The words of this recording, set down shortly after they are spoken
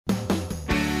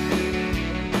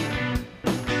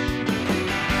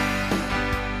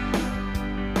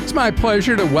It's my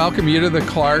pleasure to welcome you to the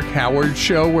Clark Howard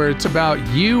Show, where it's about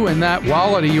you and that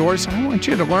wallet of yours. I want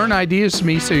you to learn ideas from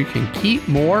me so you can keep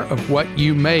more of what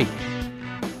you make.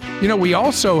 You know, we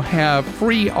also have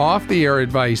free off-the-air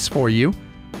advice for you.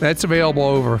 That's available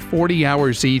over 40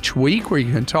 hours each week, where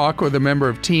you can talk with a member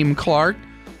of Team Clark.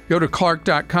 Go to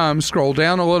clark.com, scroll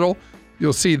down a little.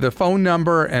 You'll see the phone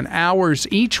number and hours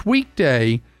each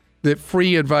weekday that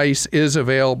free advice is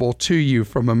available to you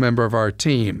from a member of our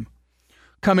team.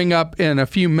 Coming up in a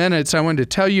few minutes, I wanted to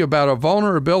tell you about a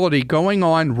vulnerability going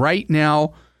on right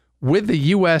now with the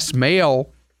U.S.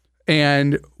 mail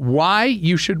and why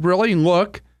you should really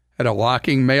look at a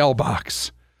locking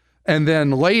mailbox. And then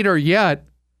later yet,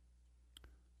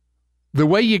 the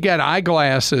way you get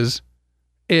eyeglasses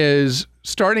is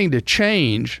starting to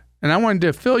change. And I wanted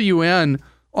to fill you in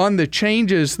on the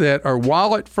changes that are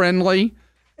wallet friendly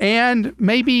and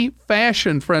maybe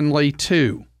fashion friendly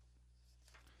too.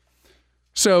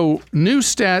 So new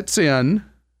stats in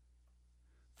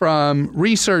from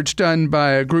research done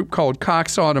by a group called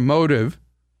Cox Automotive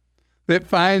that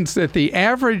finds that the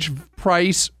average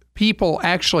price people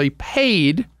actually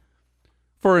paid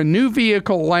for a new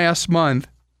vehicle last month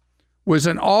was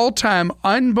an all-time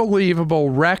unbelievable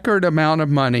record amount of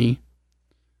money,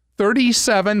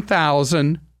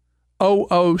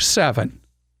 $37,007.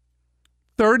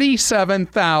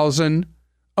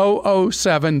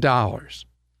 $37,007.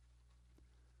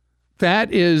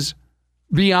 That is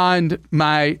beyond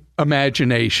my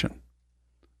imagination,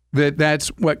 that's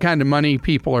what kind of money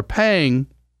people are paying,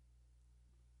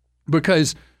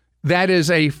 because that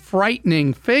is a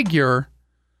frightening figure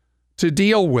to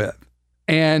deal with.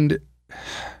 And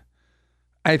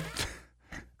I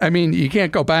mean, you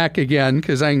can't go back again,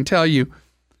 because I can tell you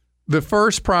the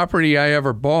first property I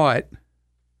ever bought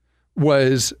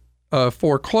was a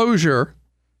foreclosure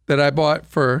that I bought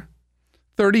for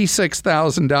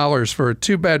 $36,000 for a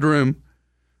 2-bedroom,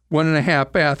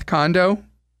 1.5 bath condo.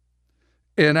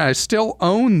 And I still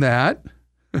own that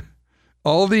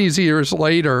all these years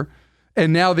later.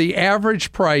 And now the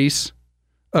average price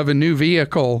of a new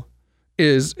vehicle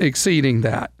is exceeding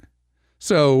that.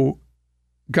 So,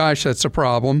 gosh, that's a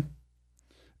problem.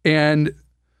 And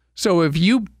so if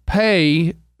you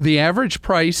pay the average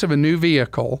price of a new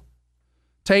vehicle,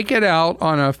 take it out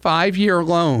on a 5-year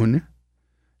loan,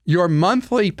 your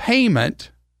monthly payment,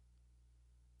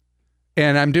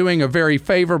 and I'm doing a very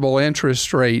favorable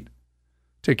interest rate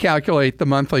to calculate the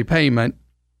monthly payment,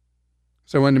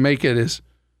 so I wanted to make it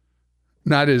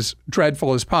not as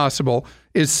dreadful as possible,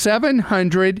 is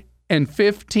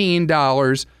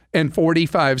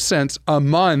 $715.45 a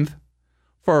month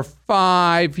for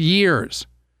 5 years.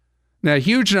 Now, a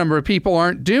huge number of people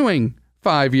aren't doing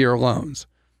 5-year loans.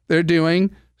 They're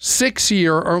doing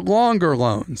 6-year or longer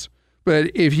loans.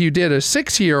 But if you did a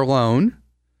 6-year loan,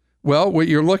 well, what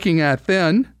you're looking at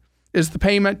then is the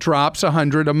payment drops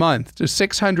 $100 a month to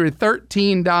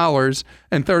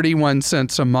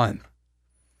 $613.31 a month.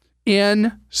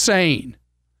 Insane.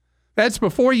 That's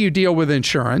before you deal with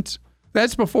insurance.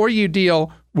 That's before you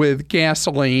deal with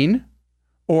gasoline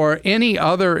or any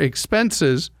other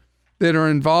expenses that are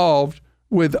involved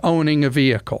with owning a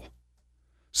vehicle.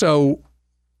 So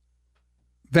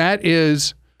that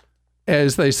is,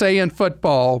 as they say in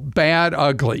football, bad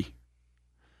ugly.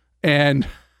 And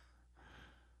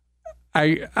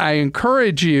I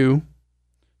encourage you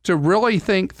to really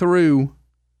think through,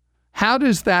 how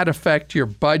does that affect your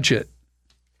budget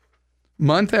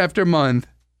month after month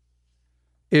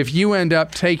if you end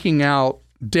up taking out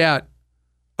debt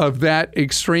of that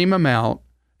extreme amount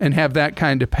and have that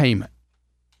kind of payment?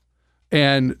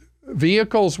 And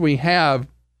vehicles we have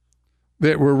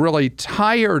that we're really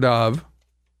tired of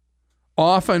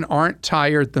often aren't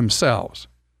tired themselves.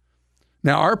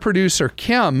 Now, our producer,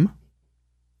 Kim,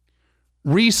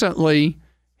 recently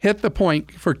hit the point.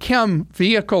 For Kim,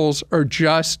 vehicles are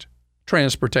just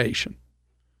transportation.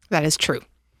 That is true.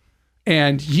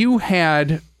 And you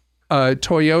had a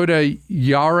Toyota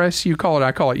Yaris, you call it,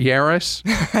 I call it Yaris.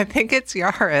 I think it's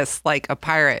Yaris, like a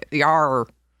pirate. Yar,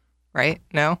 right?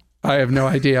 No? I have no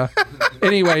idea.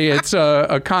 Anyway, it's a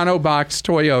Econo Box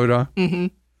Toyota. Mm-hmm.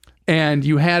 And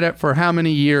you had it for how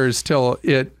many years till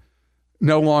it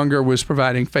no longer was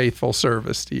providing faithful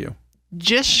service to you?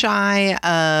 Just shy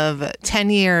of 10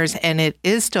 years, and it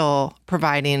is still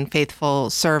providing faithful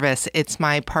service. It's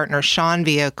my partner Sean's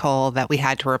vehicle that we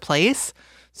had to replace.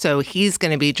 So he's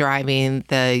going to be driving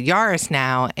the Yaris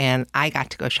now, and I got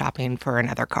to go shopping for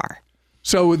another car.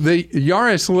 So the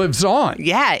Yaris lives on.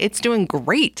 Yeah, it's doing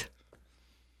great.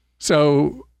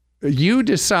 So you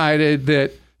decided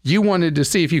that you wanted to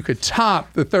see if you could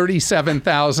top the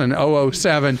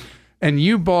 $37,007 And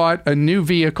you bought a new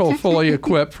vehicle fully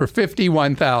equipped for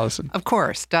 $51,000. Of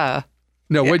course, duh.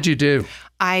 No, what'd you do?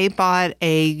 I bought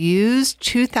a used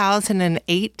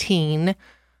 2018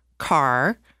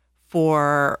 car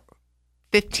for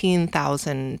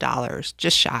 $15,000,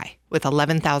 just shy, with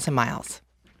 11,000 miles.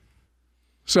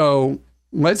 So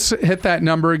let's hit that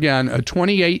number again. A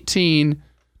 2018,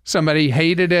 somebody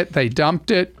hated it, they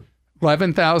dumped it,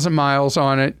 11,000 miles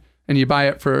on it, and you buy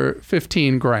it for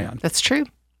 $15,000. That's true.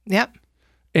 Yep.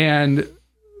 And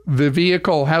the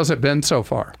vehicle, how's it been so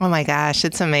far? Oh my gosh,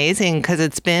 it's amazing because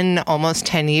it's been almost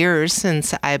 10 years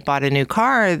since I bought a new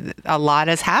car. A lot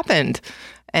has happened.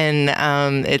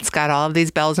 And it's got all of these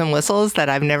bells and whistles that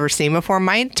I've never seen before.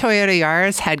 My Toyota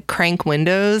Yaris had crank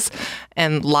windows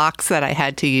and locks that I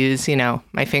had to use,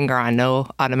 my finger on, no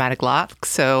automatic locks.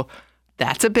 So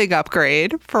that's a big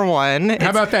upgrade for one.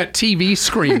 How about that TV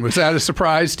screen? Was that a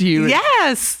surprise to you?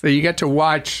 Yes. That you get to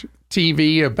watch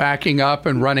TV of backing up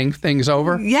and running things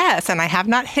over? Yes, and I have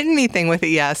not hit anything with it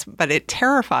yet, but it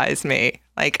terrifies me.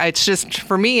 Like, it's just,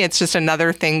 for me, it's just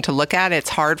another thing to look at. It's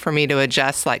hard for me to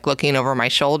adjust, like looking over my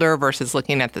shoulder versus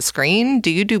looking at the screen. Do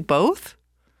you do both?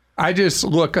 I just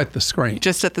look at the screen.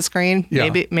 Just at the screen? Yeah.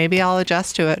 Maybe I'll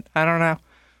adjust to it. I don't know.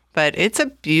 But it's a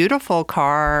beautiful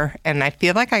car, and I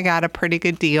feel like I got a pretty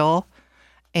good deal.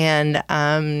 And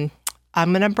I'm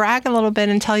going to brag a little bit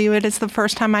and tell you it is the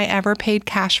first time I ever paid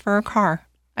cash for a car.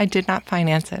 I did not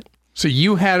finance it. So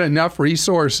you had enough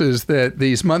resources that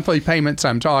these monthly payments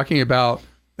I'm talking about,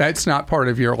 that's not part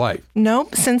of your life.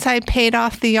 Nope. Since I paid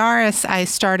off the Yaris, I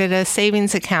started a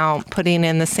savings account, putting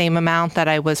in the same amount that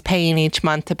I was paying each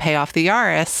month to pay off the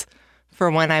Yaris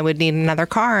for when I would need another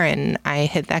car. And I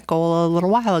hit that goal a little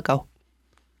while ago.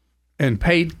 And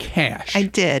paid cash. I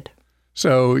did.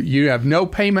 So you have no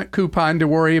payment coupon to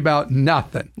worry about,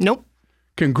 nothing. Nope.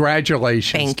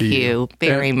 Congratulations Thank to you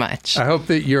very much. I hope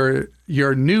that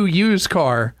your new used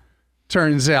car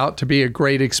turns out to be a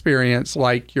great experience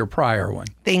like your prior one.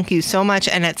 Thank you so much.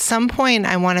 And at some point,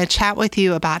 I want to chat with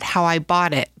you about how I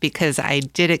bought it because I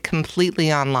did it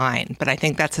completely online. But I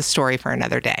think that's a story for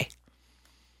another day.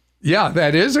 Yeah,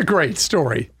 that is a great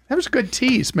story. That was a good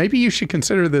tease. Maybe you should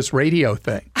consider this radio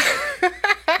thing.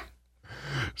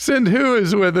 Sindhu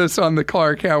is with us on the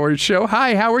Clark Howard Show.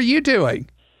 Hi, how are you doing?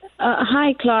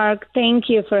 Hi, Clark. Thank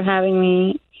you for having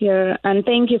me here, and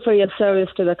thank you for your service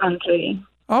to the country.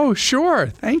 Oh, sure.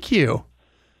 Thank you.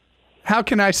 How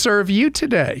can I serve you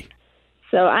today?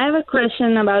 So I have a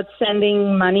question about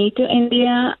sending money to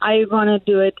India. I want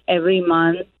to do it every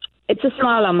month. It's a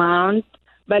small amount,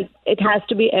 but it has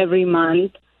to be every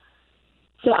month.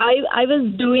 So I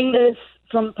was doing this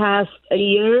from past a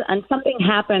year, and something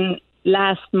happened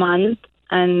last month,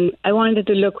 and I wanted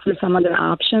to look for some other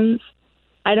options.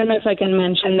 I don't know if I can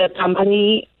mention the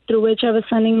company through which I was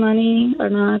sending money or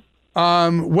not.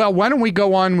 Well, why don't we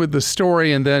go on with the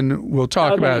story and then we'll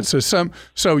talk about it.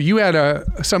 So you had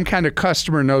some kind of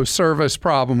customer no service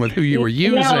problem with who you were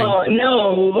using.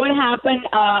 No. What happened?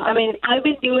 I've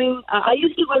been doing. I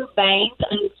used to go to bank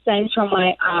and send from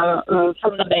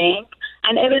the bank,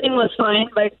 and everything was fine.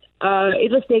 But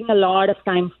it was taking a lot of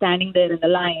time standing there in the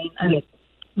line and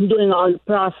doing all the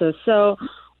process. So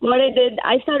what I did,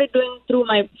 I started doing through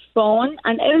my phone,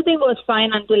 and everything was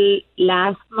fine until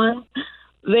last month,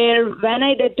 where when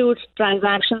I did 2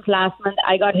 transactions last month,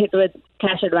 I got hit with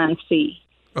cash advance fee.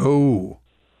 Oh.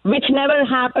 Which never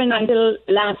happened until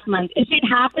last month. If it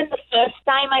happened the first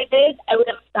time I did, I would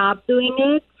have stopped doing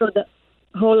it for the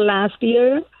whole last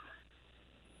year.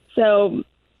 So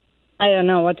I don't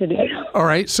know what to do. All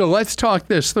right, so let's talk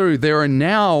this through. There are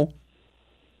now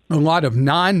a lot of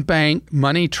non-bank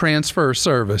money transfer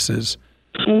services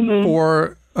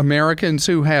for Americans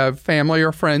who have family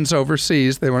or friends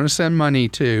overseas they want to send money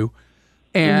to.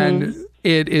 And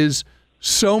it is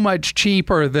so much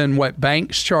cheaper than what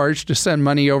banks charge to send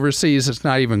money overseas. It's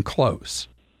not even close.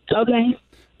 Okay.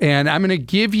 And I'm going to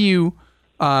give you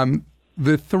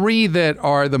the 3 that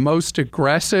are the most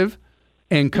aggressive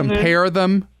and compare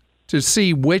them to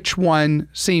see which one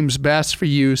seems best for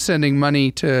you sending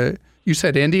money to, you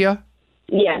said India?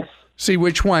 Yes. See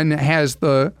which one has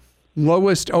the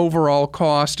lowest overall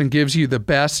cost and gives you the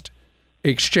best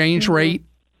exchange rate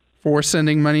for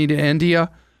sending money to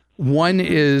India. One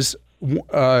is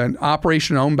an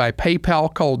operation owned by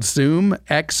PayPal called Xoom,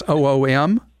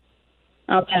 Xoom.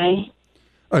 Okay.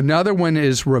 Another one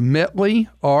is Remitly,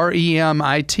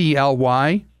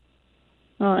 Remitly.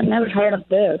 Oh, I never heard of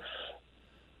this.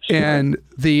 And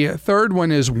the third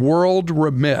one is World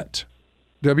Remit,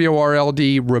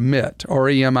 WRLD Remit,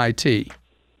 REMIT.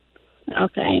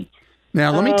 Okay.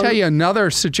 Now, let me tell you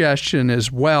another suggestion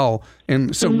as well.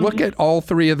 And so look at all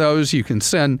 3 of those. You can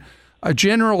send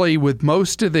Generally, with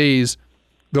most of these,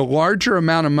 the larger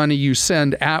amount of money you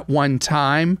send at one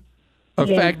time,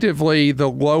 effectively, the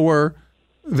lower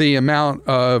the amount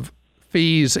of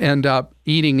fees end up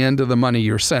eating into the money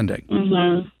you're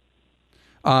sending.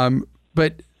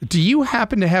 But do you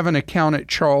happen to have an account at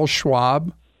Charles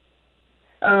Schwab?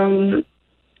 I'm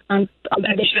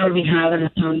pretty sure we have an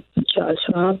account at Charles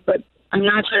Schwab, but I'm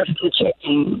not sure if it's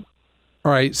checking.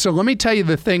 All right. So let me tell you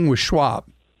the thing with Schwab.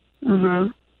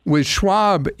 With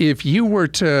Schwab, if you were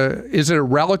to, is it a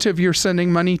relative you're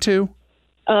sending money to?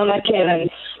 My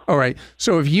parents. All right.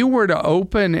 So if you were to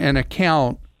open an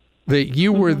account that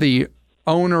you were the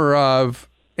owner of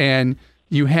and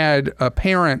you had a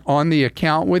parent on the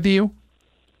account with you,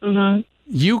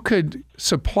 you could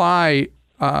supply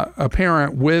a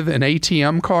parent with an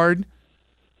ATM card,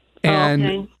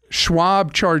 and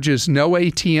Schwab charges no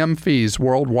ATM fees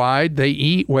worldwide. They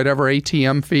eat whatever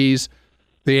ATM fees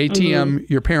the ATM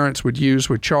your parents would use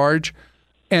would charge,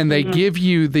 and they give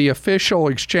you the official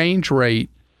exchange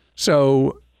rate.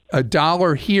 So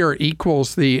 $1 here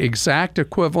equals the exact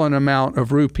equivalent amount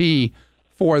of rupee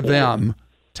for them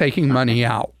taking money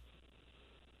out.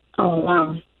 Oh,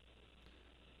 wow.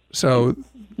 So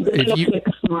if you, like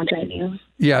a smart idea.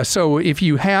 Yeah, so if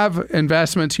you have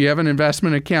investments, you have an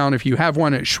investment account, if you have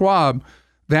one at Schwab,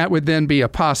 that would then be a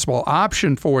possible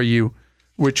option for you,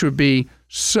 which would be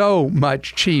so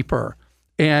much cheaper.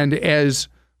 And as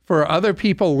for other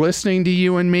people listening to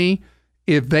you and me,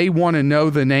 if they want to know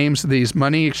the names of these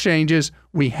money exchanges,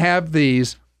 we have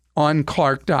these on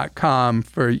Clark.com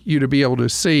for you to be able to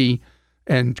see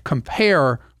and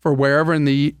compare for wherever in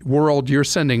the world you're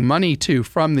sending money to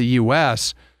from the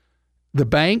U.S. The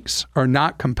banks are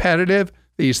not competitive.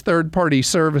 These third-party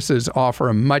services offer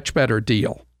a much better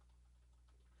deal.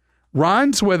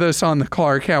 Ron's with us on the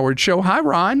Clark Howard Show. Hi,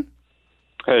 Ron.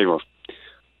 Hey, well,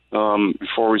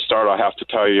 before we start, I have to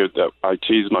tell you that I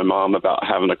teased my mom about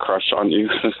having a crush on you.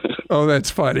 Oh, that's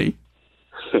funny.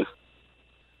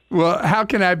 Well, how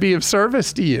can I be of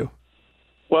service to you?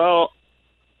 Well,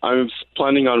 I'm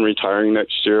planning on retiring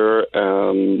next year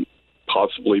and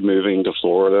possibly moving to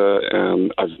Florida,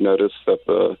 and I've noticed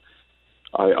that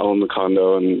I own the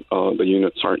condo and the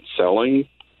units aren't selling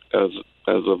as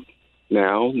of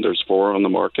now. There's 4 on the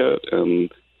market,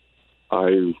 and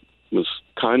I was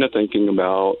kind of thinking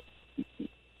about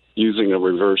using a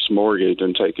reverse mortgage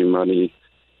and taking money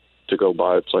to go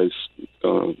buy a place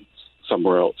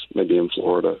somewhere else, maybe in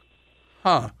Florida.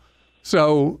 Huh.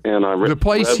 So and I the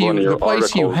place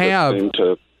you have.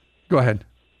 Go ahead.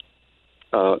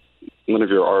 One of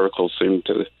your articles seemed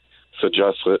to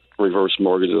suggest that reverse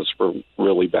mortgages were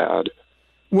really bad.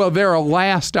 Well, they're a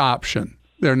last option.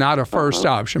 They're not a first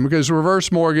option, because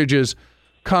reverse mortgages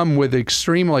come with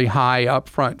extremely high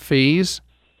upfront fees,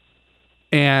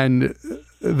 and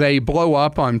they blow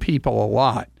up on people a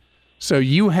lot. So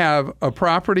you have a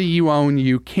property you own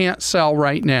you can't sell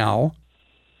right now.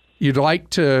 You'd like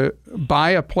to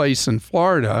buy a place in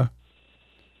Florida,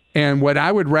 and what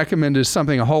I would recommend is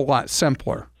something a whole lot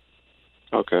simpler.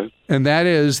 Okay. And that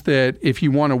is that if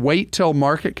you want to wait till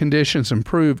market conditions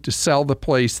improve to sell the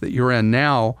place that you're in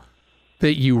now,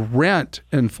 that you rent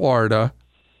in Florida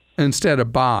instead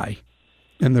of buy.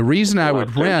 And the reason I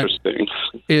would rent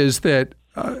is that,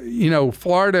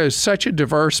 Florida is such a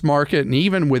diverse market, and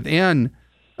even within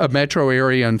a metro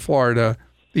area in Florida,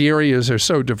 the areas are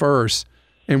so diverse,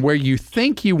 and where you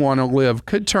think you want to live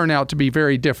could turn out to be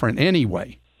very different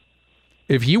anyway.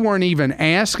 If you weren't even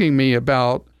asking me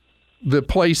about the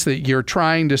place that you're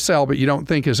trying to sell but you don't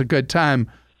think is a good time,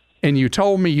 and you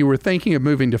told me you were thinking of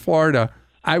moving to Florida,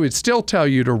 I would still tell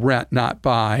you to rent, not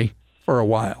buy, for a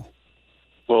while.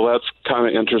 Well, that's kind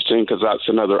of interesting, because that's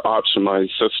another option. My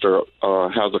sister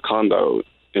has a condo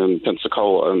in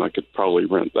Pensacola, and I could probably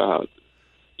rent that.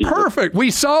 Perfect.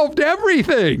 We solved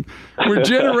everything. We're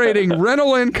generating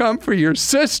rental income for your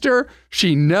sister.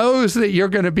 She knows that you're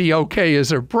going to be okay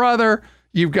as her brother.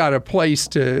 You've got a place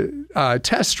to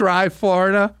test drive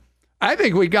Florida. I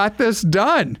think we got this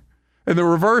done. And the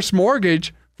reverse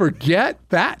mortgage, forget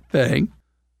that thing.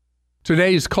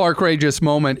 Today's Clark-rageous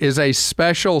moment is a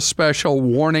special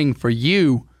warning for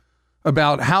you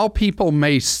about how people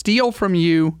may steal from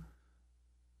you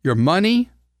your money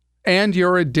and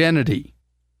your identity.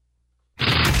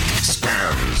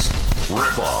 Scams,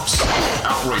 ripoffs,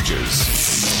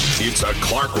 outrages. It's a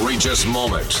Clark-rageous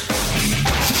moment.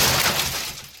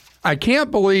 I can't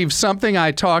believe something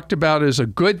I talked about as a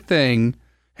good thing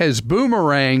has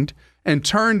boomeranged and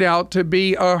turned out to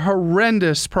be a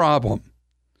horrendous problem.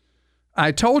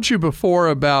 I told you before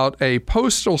about a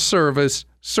postal service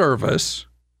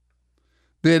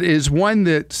that is one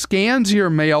that scans your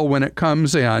mail when it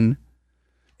comes in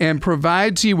and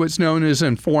provides you what's known as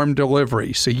informed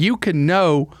delivery. So you can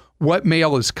know what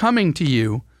mail is coming to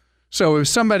you. So if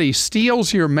somebody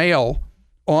steals your mail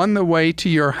on the way to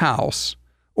your house,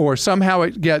 or somehow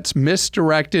it gets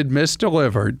misdirected,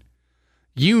 misdelivered,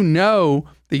 you know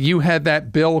that you had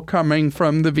that bill coming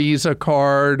from the Visa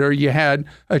card, or you had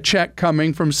a check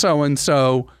coming from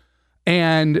so-and-so,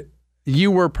 and you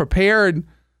were prepared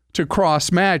to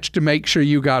cross-match to make sure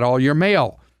you got all your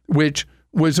mail, which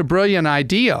was a brilliant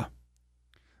idea.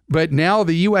 But now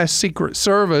the U.S. Secret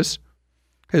Service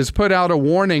has put out a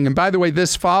warning, and by the way,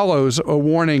 this follows a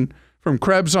warning from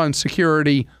Krebs on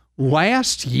Security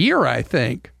last year, I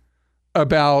think,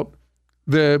 about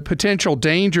the potential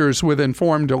dangers with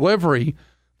informed delivery,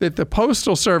 that the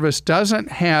Postal Service doesn't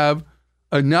have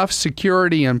enough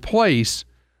security in place.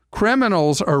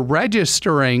 Criminals are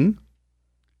registering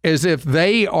as if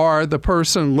they are the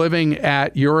person living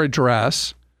at your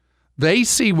address. They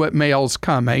see what mail's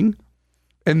coming,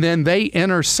 and then they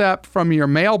intercept from your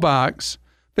mailbox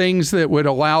things that would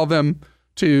allow them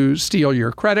to steal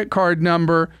your credit card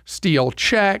number, steal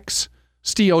checks,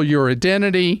 steal your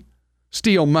identity,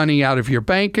 steal money out of your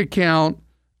bank account,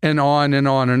 and on and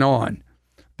on and on.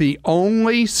 The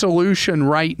only solution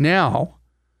right now,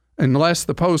 unless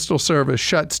the Postal Service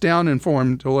shuts down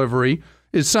informed delivery,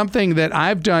 is something that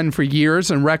I've done for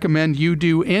years and recommend you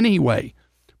do anyway.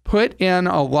 Put in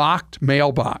a locked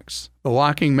mailbox. The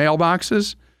locking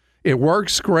mailboxes, it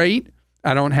works great.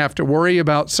 I don't have to worry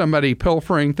about somebody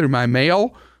pilfering through my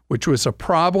mail, which was a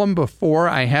problem before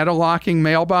I had a locking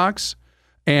mailbox.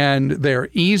 And they're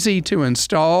easy to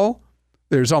install.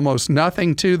 There's almost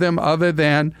nothing to them other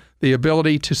than the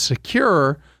ability to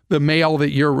secure the mail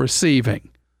that you're receiving.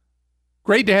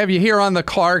 Great to have you here on the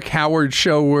Clark Howard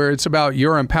Show, where it's about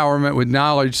your empowerment with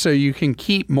knowledge so you can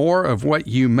keep more of what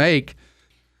you make.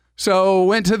 So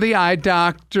went to the eye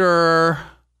doctor,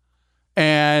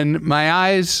 and my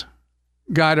eyes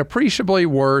got appreciably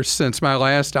worse since my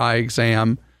last eye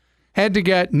exam. Had to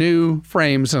get new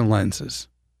frames and lenses.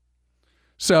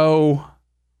 So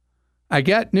I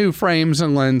get new frames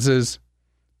and lenses,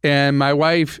 and my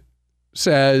wife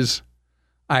says,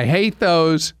 I hate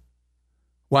those.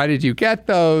 Why did you get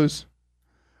those?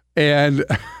 And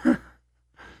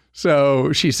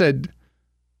so she said,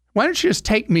 why don't you just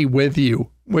take me with you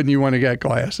when you want to get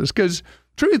glasses? Because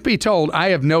truth be told, I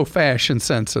have no fashion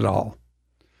sense at all.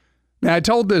 Now, I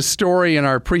told this story in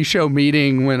our pre-show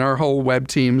meeting when our whole web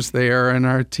team's there and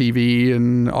our TV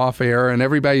and off-air and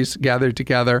everybody's gathered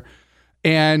together.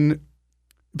 And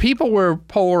people were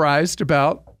polarized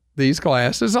about these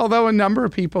glasses, although a number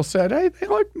of people said, hey, they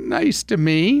look nice to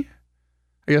me.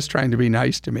 I guess trying to be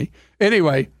nice to me.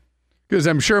 Anyway, because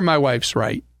I'm sure my wife's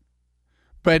right.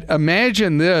 But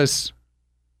imagine this,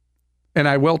 and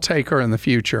I will take her in the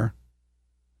future.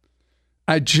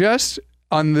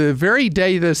 On the very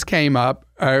day this came up,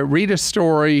 I read a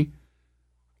story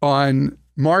on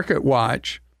Market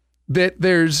Watch that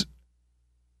there's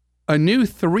a new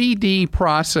 3D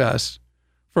process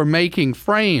for making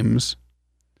frames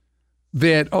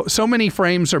that so many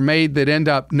frames are made that end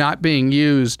up not being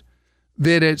used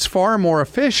that it's far more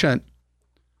efficient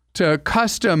to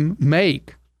custom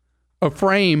make a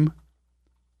frame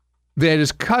that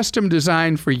is custom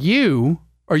designed for you,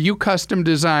 or you custom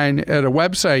design at a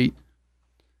website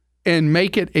and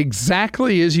make it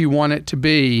exactly as you want it to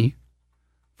be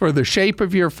for the shape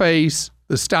of your face,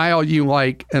 the style you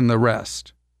like, and the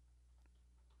rest.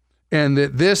 And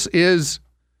that this is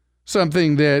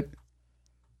something that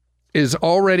is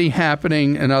already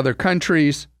happening in other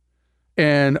countries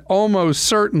and almost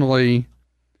certainly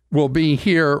will be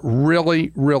here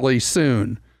really, really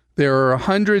soon. There are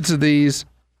hundreds of these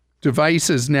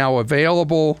devices now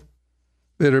available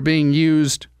that are being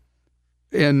used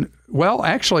in, well,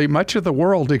 actually much of the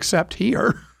world except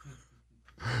here.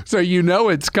 So you know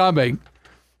it's coming.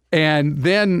 And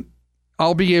then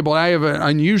I'll be able, I have an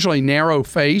unusually narrow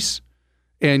face,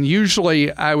 and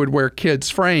usually I would wear kids'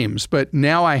 frames, but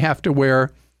now I have to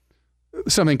wear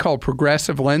something called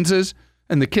progressive lenses,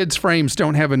 and the kids' frames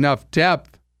don't have enough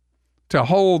depth to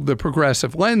hold the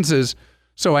progressive lenses,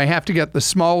 so I have to get the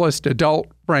smallest adult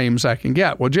frames I can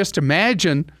get. Well, just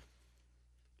imagine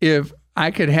if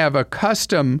I could have a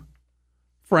custom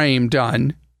frame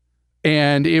done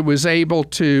and it was able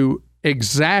to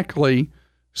exactly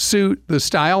suit the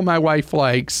style my wife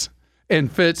likes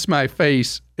and fits my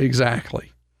face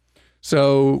exactly.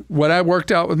 So what I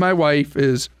worked out with my wife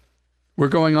is we're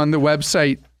going on the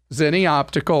website Zenni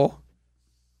Optical,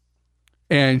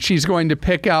 and she's going to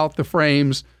pick out the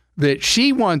frames that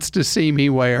she wants to see me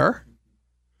wear,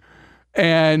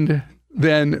 and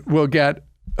then we'll get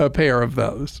a pair of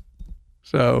those.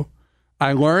 So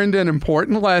I learned an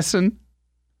important lesson.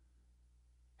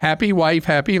 Happy wife,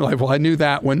 happy life. Well, I knew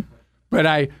that one, but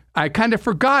I kind of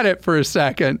forgot it for a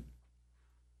second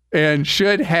and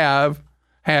should have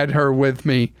had her with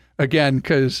me again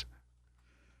because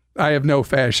I have no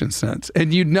fashion sense.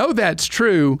 And you know that's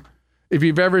true if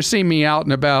you've ever seen me out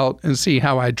and about and see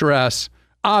how I dress.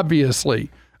 Obviously,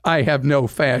 I have no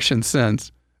fashion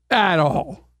sense at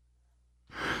all.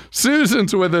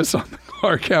 Susan's with us on the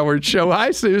Clark Howard Show.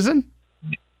 Hi, Susan.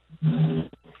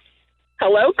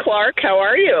 Hello, Clark. How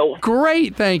are you?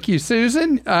 Great. Thank you,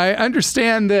 Susan. I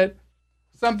understand that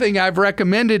something I've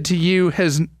recommended to you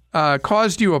has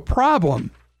caused you a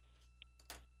problem.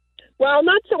 Well,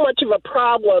 not so much of a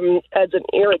problem as an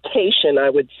irritation, I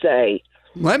would say.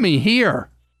 Let me hear.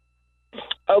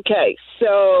 Okay,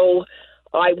 so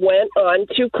I went on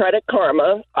to Credit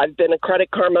Karma. I've been a Credit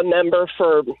Karma member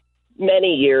for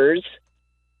many years,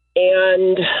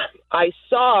 and I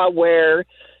saw where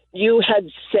you had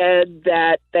said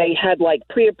that they had like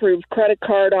pre-approved credit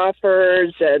card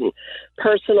offers and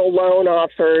personal loan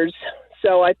offers.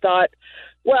 So I thought,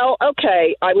 well,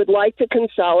 okay, I would like to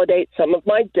consolidate some of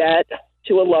my debt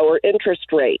to a lower interest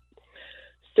rate.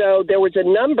 So there was a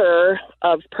number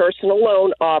of personal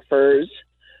loan offers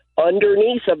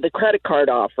underneath of the credit card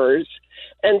offers,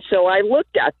 and so I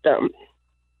looked at them.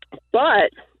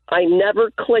 But I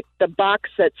never clicked the box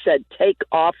that said take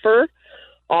offer.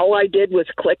 All I did was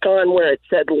click on where it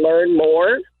said learn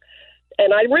more,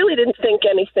 and I really didn't think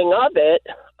anything of it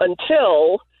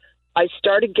until I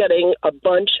started getting a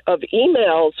bunch of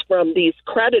emails from these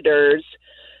creditors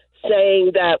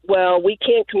saying that, well, we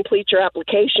can't complete your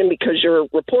application because your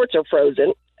reports are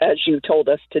frozen, as you told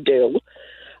us to do,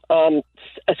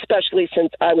 especially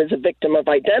since I was a victim of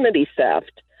identity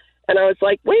theft. And I was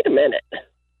like, wait a minute,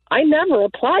 I never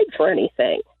applied for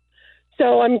anything.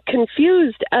 So I'm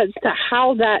confused as to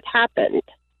how that happened.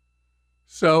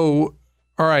 So,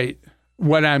 all right,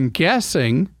 what I'm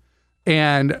guessing,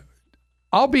 and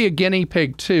I'll be a guinea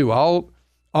pig too.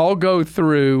 I'll go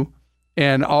through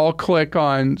and I'll click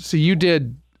on. So you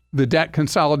did the debt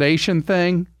consolidation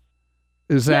thing?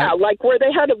 Is that? Yeah, like where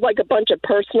they had like a bunch of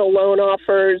personal loan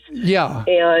offers. Yeah.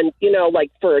 And, you know,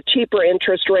 like for a cheaper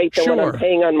interest rate than what I'm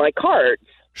paying on my cards.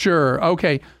 Sure.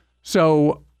 Okay.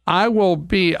 So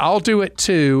I'll do it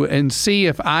too and see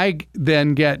if I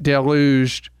then get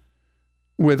deluged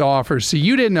with offers. So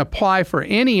you didn't apply for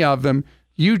any of them.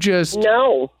 You just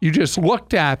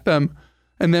looked at them,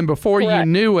 and then before you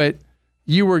knew it,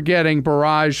 you were getting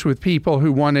barraged with people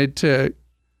who wanted to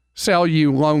sell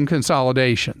you loan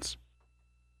consolidations.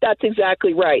 That's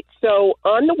exactly right. So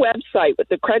on the website, with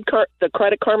the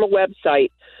Credit Karma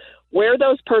website, where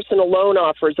those personal loan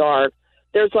offers are,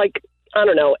 there's like, I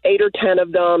don't know, 8 or 10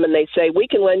 of them, and they say we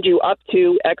can lend you up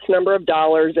to X number of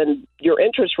dollars, and your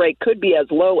interest rate could be as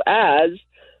low as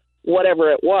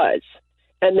whatever it was.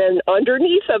 And then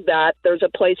underneath of that, there's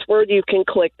a place where you can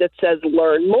click that says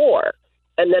learn more.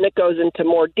 And then it goes into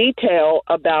more detail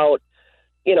about,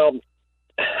 you know,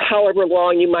 however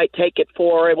long you might take it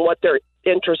for and what their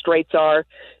interest rates are.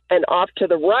 And off to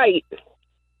the right,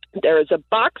 there is a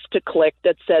box to click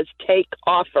that says take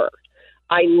offer.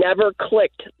 I never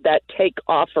clicked that take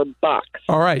offer box.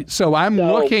 All right. So I'm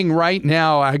looking right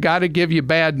now. I got to give you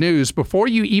bad news. Before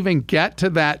you even get to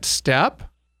that step,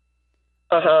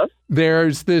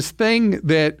 there's this thing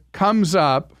that comes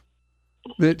up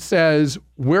that says,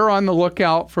 we're on the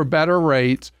lookout for better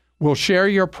rates. We'll share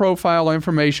your profile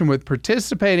information with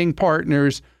participating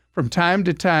partners from time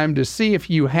to time to see if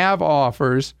you have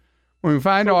offers. When we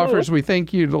find offers we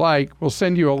think you'd like, we'll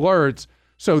send you alerts.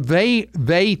 So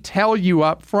they tell you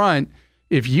up front,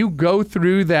 if you go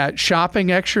through that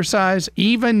shopping exercise,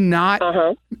 even not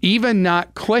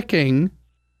clicking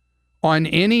on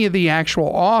any of the actual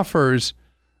offers,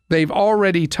 they've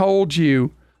already told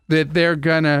you that they're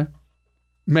going to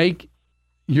make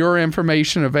your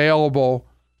information available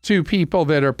to people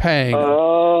that are paying.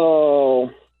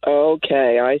 Oh,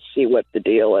 okay. I see what the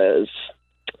deal is.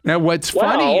 Now, what's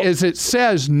funny is it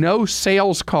says no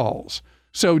sales calls.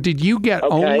 So did you get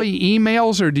only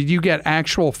emails or did you get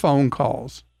actual phone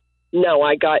calls? No,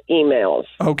 I got emails.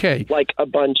 Okay. Like a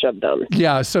bunch of them.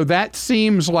 Yeah, so that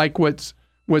seems like what's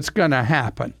going to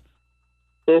happen.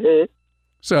 Mm-hmm.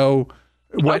 So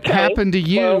what happened to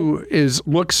you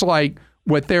looks like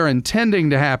what they're intending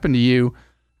to happen to you.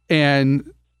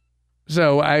 And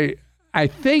so I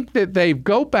think that they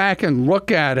go back and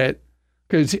look at it,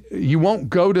 because you won't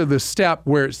go to the step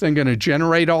where it's then going to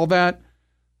generate all that.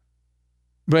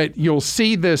 But you'll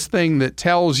see this thing that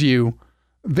tells you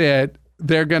that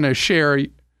they're going to share,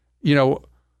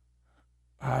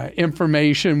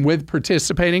 information with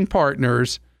participating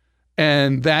partners.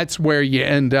 And that's where you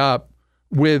end up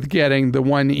with getting the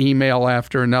one email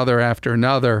after another.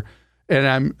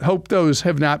 And I hope those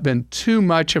have not been too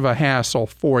much of a hassle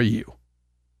for you.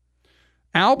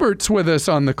 Albert's with us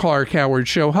on the Clark Howard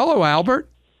Show. Hello, Albert.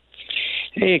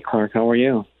 Hey, Clark. How are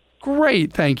you?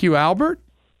 Great. Thank you, Albert.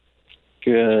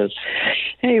 Good.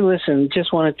 Hey, listen,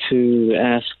 just wanted to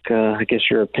ask, I guess,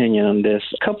 your opinion on this.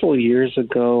 A couple of years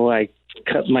ago, I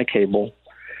cut my cable.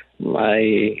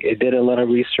 I did a lot of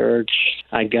research.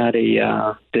 I got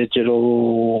a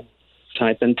digital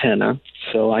type antenna,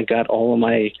 so I got all of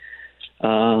my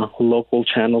local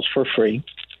channels for free.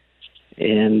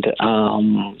 And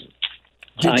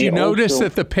did you notice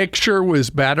that the picture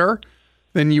was better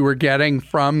than you were getting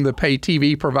from the pay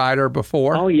TV provider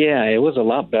before? Oh yeah, it was a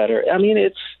lot better. I mean,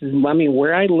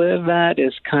 where I live at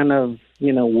is kind of,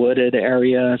 wooded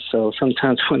area. So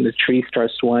sometimes when the trees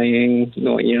start swaying,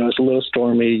 it's a little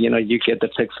stormy, you get the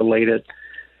pixelated.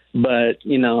 But,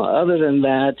 other than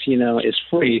that, it's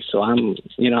free. So I'm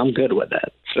good with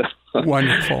that. So.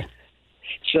 Wonderful.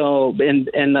 So,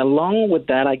 and along with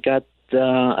that, I got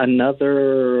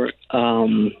another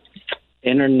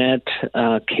internet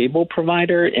cable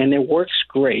provider, and it works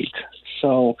great.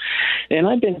 So, and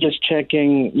I've been just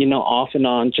checking, off and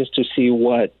on just to see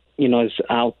what, is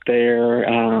out there.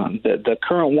 The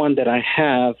current one that I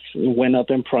have went up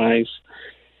in price,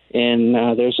 and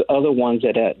there's other ones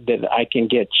that I can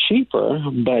get cheaper,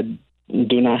 but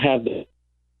do not have the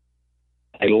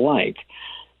I like.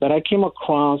 But I came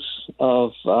across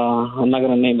I'm not going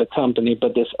to name the company,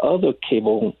 but this other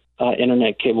cable,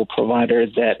 internet cable provider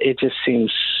that it just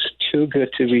seems too good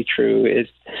to be true. It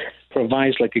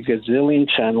provides like a gazillion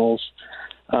channels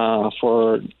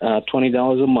for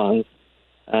 $20 a month.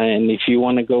 And if you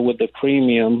want to go with the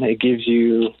premium, it gives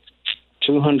you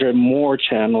 200 more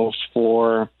channels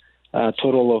for a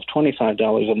total of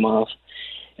 $25 a month.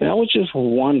 And I was just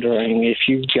wondering if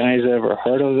you guys ever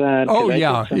heard of that. Oh,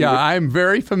 yeah. I'm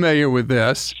very familiar with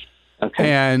this. Okay.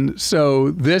 And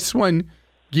so this one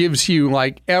gives you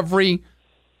like every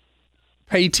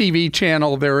pay TV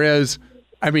channel there is,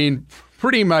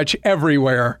 pretty much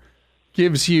everywhere.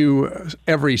 Gives you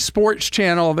every sports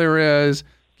channel there is,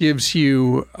 gives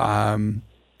you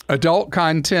adult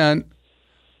content,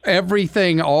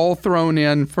 everything all thrown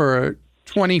in for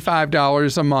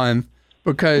 $25 a month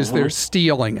because they're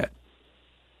stealing it.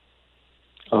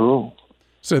 Oh.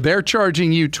 So they're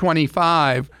charging you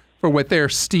 $25 for what they're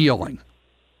stealing.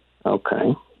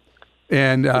 Okay.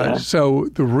 And so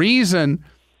the reason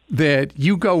that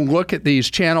you go look at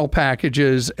these channel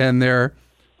packages and they're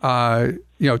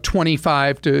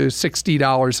 $25 to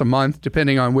 $60 a month,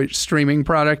 depending on which streaming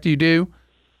product you do,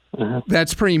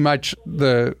 that's pretty much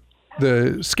the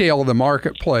scale of the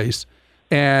marketplace.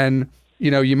 And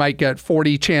you might get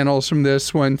 40 channels from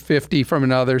this one, 50 from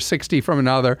another, 60 from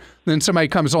another. Then somebody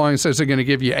comes along and says they're going to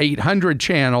give you 800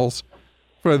 channels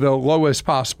for the lowest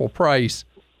possible price.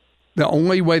 The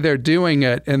only way they're doing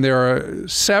it, and there are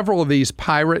several of these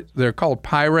they're called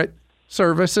pirate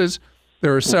services.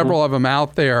 There are several of them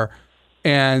out there,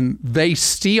 and they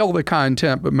steal the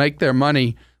content but make their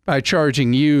money by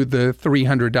charging you the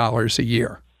 $300 a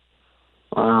year.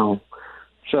 Wow.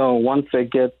 So once they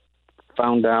get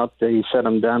found out, they shut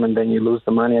them down, and then you lose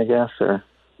the money, I guess? Or?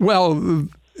 Well,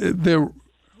 the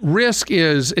risk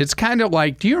is, it's kind of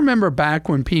like, do you remember back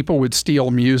when people would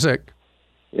steal music?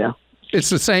 Yeah. It's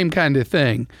the same kind of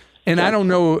thing. And I don't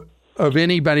know of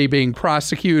anybody being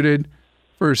prosecuted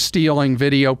for stealing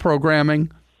video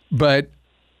programming, but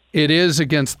it is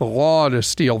against the law to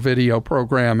steal video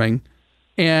programming.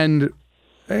 And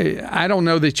I don't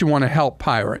know that you want to help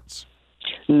pirates.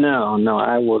 No,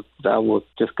 I will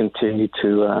just continue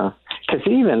to, because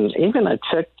even I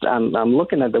checked, I'm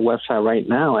looking at the website right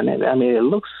now, and it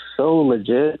looks so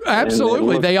legit.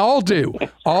 Absolutely, they all do.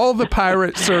 All the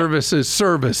pirate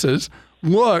services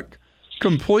look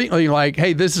completely like,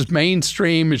 hey, this is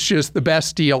mainstream. It's just the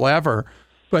best deal ever.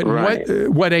 But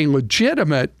what a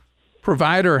legitimate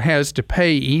provider has to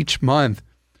pay each month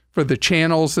for the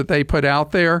channels that they put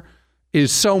out there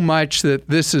is so much that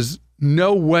this is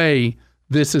no way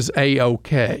this is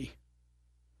A-OK.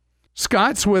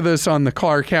 Scott's with us on the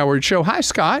Clark Howard Show. Hi,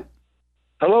 Scott.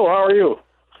 Hello, how are you?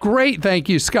 Great, thank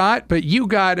you, Scott. But you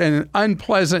got an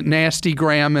unpleasant nasty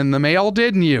gram in the mail,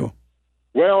 didn't you?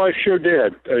 Well, I sure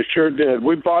did.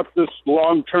 We bought this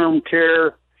long-term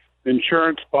care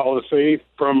insurance policy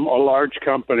from a large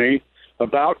company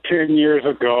about 10 years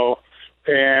ago.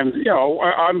 And,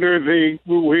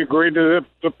 we agreed to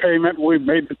the payment. We've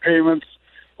made the payments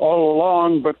all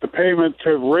along, but the payments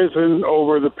have risen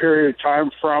over the period of time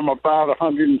from about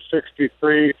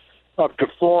 $163 up to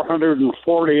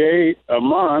 $448 a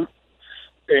month.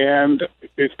 and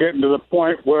it's getting to the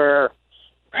point where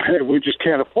we just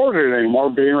can't afford it anymore,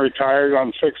 being retired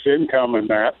on fixed income and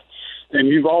that. And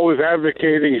you've always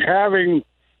advocating having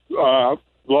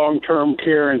long-term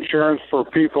care insurance for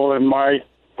people in my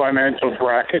financial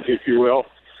bracket, if you will.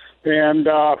 And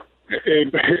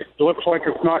it looks like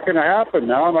it's not going to happen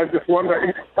now. And I just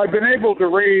wonder, I've been able to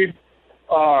read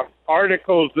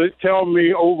articles that tell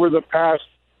me over the past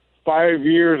 5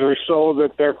 years or so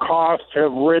that their costs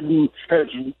have risen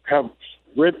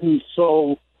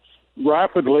so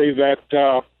rapidly that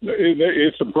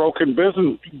it's a broken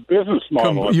business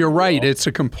model. You're right. It's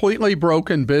a completely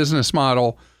broken business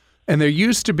model. And there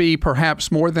used to be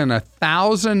perhaps more than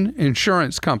 1,000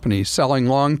 insurance companies selling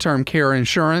long-term care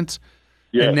insurance.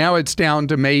 Yes. And now it's down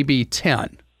to maybe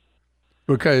 10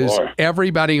 because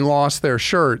everybody lost their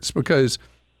shirts because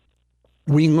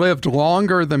we lived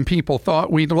longer than people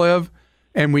thought we'd live,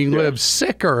 and we lived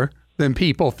sicker than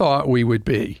people thought we would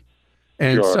be.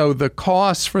 And so the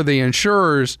costs for the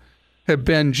insurers have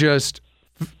been just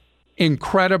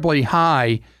incredibly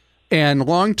high, and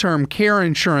long-term care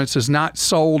insurance is not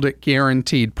sold at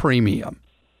guaranteed premium.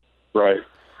 Right.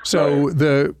 So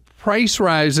the price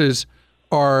rises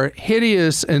are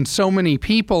hideous, and so many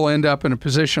people end up in a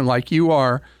position like you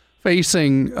are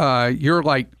facing, you're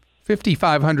like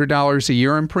 $5,500 a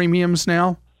year in premiums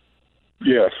now?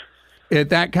 Yes. At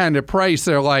that kind of price,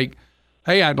 they're like,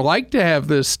 hey, I'd like to have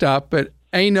this stuff, but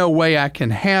ain't no way I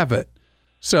can have it.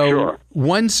 So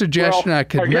one suggestion I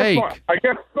could make. I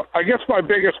guess my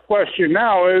biggest question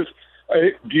now is,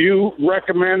 do you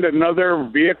recommend another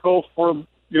vehicle for,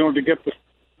 to get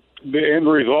the end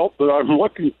result that I'm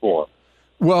looking for?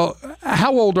 Well,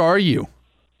 how old are you?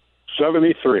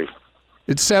 73.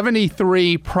 It's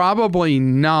 73, probably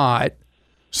not.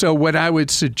 So what I would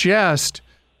suggest,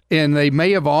 and they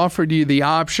may have offered you the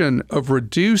option of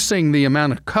reducing the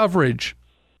amount of coverage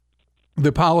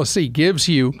the policy gives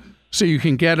you so you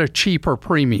can get a cheaper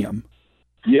premium.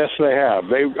 Yes, they have.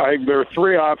 There are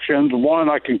three options. One,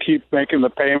 I can keep making the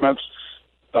payments.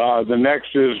 The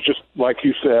next is just like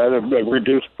you said, a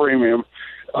reduced premium.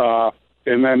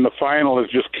 And then the final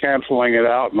is just canceling it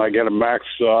out, and I get a max,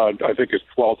 I think it's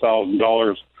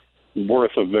 $12,000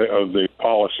 worth of the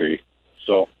policy.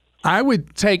 So I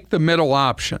would take the middle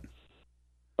option.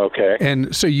 Okay.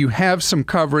 And so you have some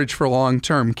coverage for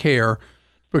long-term care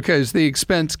because the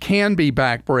expense can be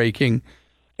backbreaking,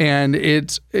 and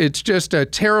it's just a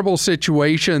terrible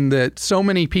situation that so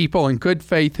many people in good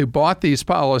faith who bought these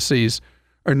policies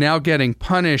are now getting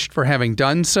punished for having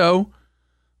done so.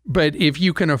 But if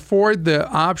you can afford the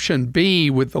option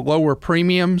B with the lower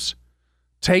premiums,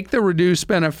 take the reduced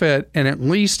benefit and at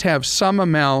least have some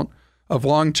amount of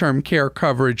long-term care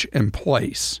coverage in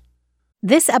place.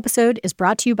 This episode is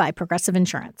brought to you by Progressive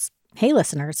Insurance. Hey,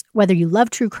 listeners, whether you love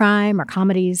true crime or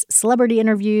comedies, celebrity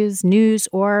interviews, news,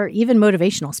 or even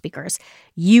motivational speakers,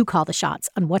 you call the shots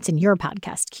on what's in your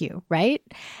podcast queue, right?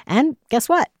 And guess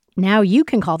what? Now you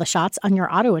can call the shots on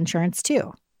your auto insurance,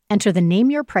 too. Enter the Name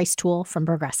Your Price tool from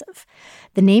Progressive.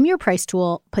 The Name Your Price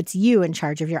tool puts you in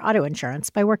charge of your auto insurance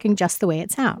by working just the way it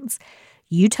sounds.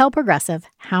 You tell Progressive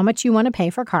how much you want to pay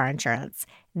for car insurance.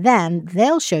 Then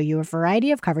they'll show you a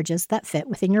variety of coverages that fit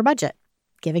within your budget,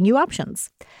 giving you options.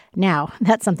 Now,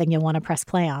 that's something you'll want to press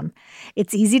play on.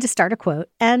 It's easy to start a quote,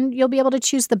 and you'll be able to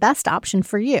choose the best option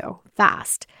for you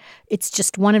fast. It's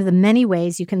just one of the many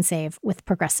ways you can save with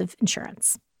Progressive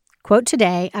Insurance. Quote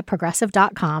today at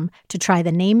Progressive.com to try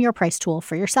the Name Your Price tool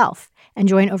for yourself and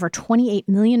join over 28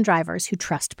 million drivers who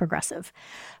trust Progressive.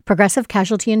 Progressive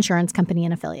Casualty Insurance Company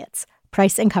and Affiliates.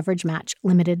 Price and coverage match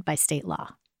limited by state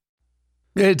law.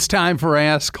 It's time for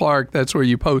Ask Clark. That's where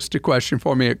you post a question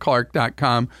for me at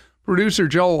Clark.com. Producer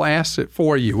Joel asks it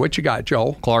for you. What you got,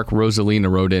 Joel? Clark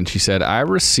Rosalina wrote in. She said, I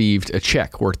received a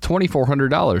check worth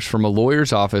 $2,400 from a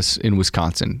lawyer's office in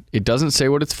Wisconsin. It doesn't say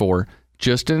what it's for.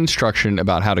 Just an instruction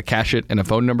about how to cash it and a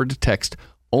phone number to text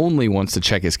only once the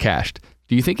check is cashed.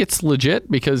 Do you think it's legit?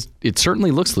 Because it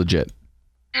certainly looks legit.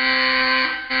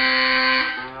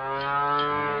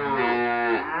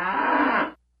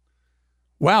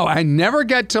 Wow, I never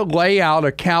get to lay out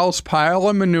a cow's pile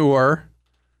of manure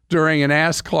during an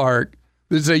Ask Clark.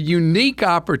 There's a unique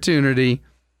opportunity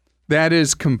that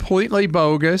is completely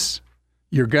bogus.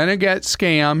 You're going to get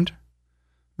scammed.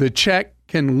 The check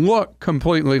can look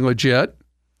completely legit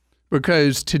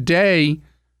because today,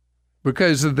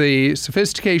 because of the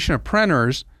sophistication of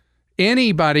printers,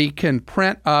 anybody can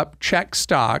print up check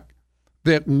stock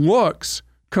that looks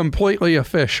completely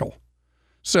official.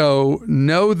 So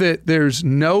know that there's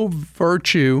no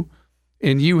virtue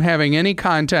in you having any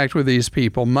contact with these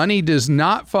people. Money does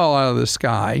not fall out of the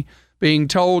sky. Being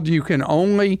told you can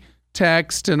only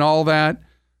text, and all that.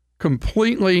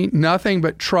 Completely nothing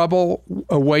but trouble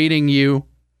awaiting you.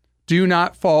 Do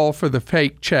not fall for the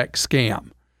fake check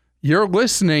scam. You're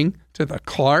listening to The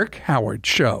Clark Howard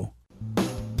Show.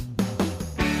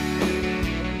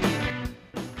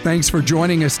 Thanks for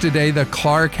joining us today. The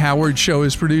Clark Howard Show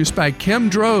is produced by Kim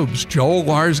Drobes, Joel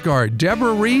Larsgaard,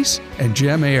 Deborah Reese, and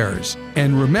Jim Ayers.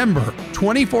 And remember,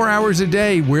 24 hours a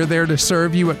day, we're there to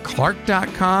serve you at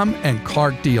clark.com and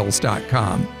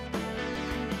clarkdeals.com.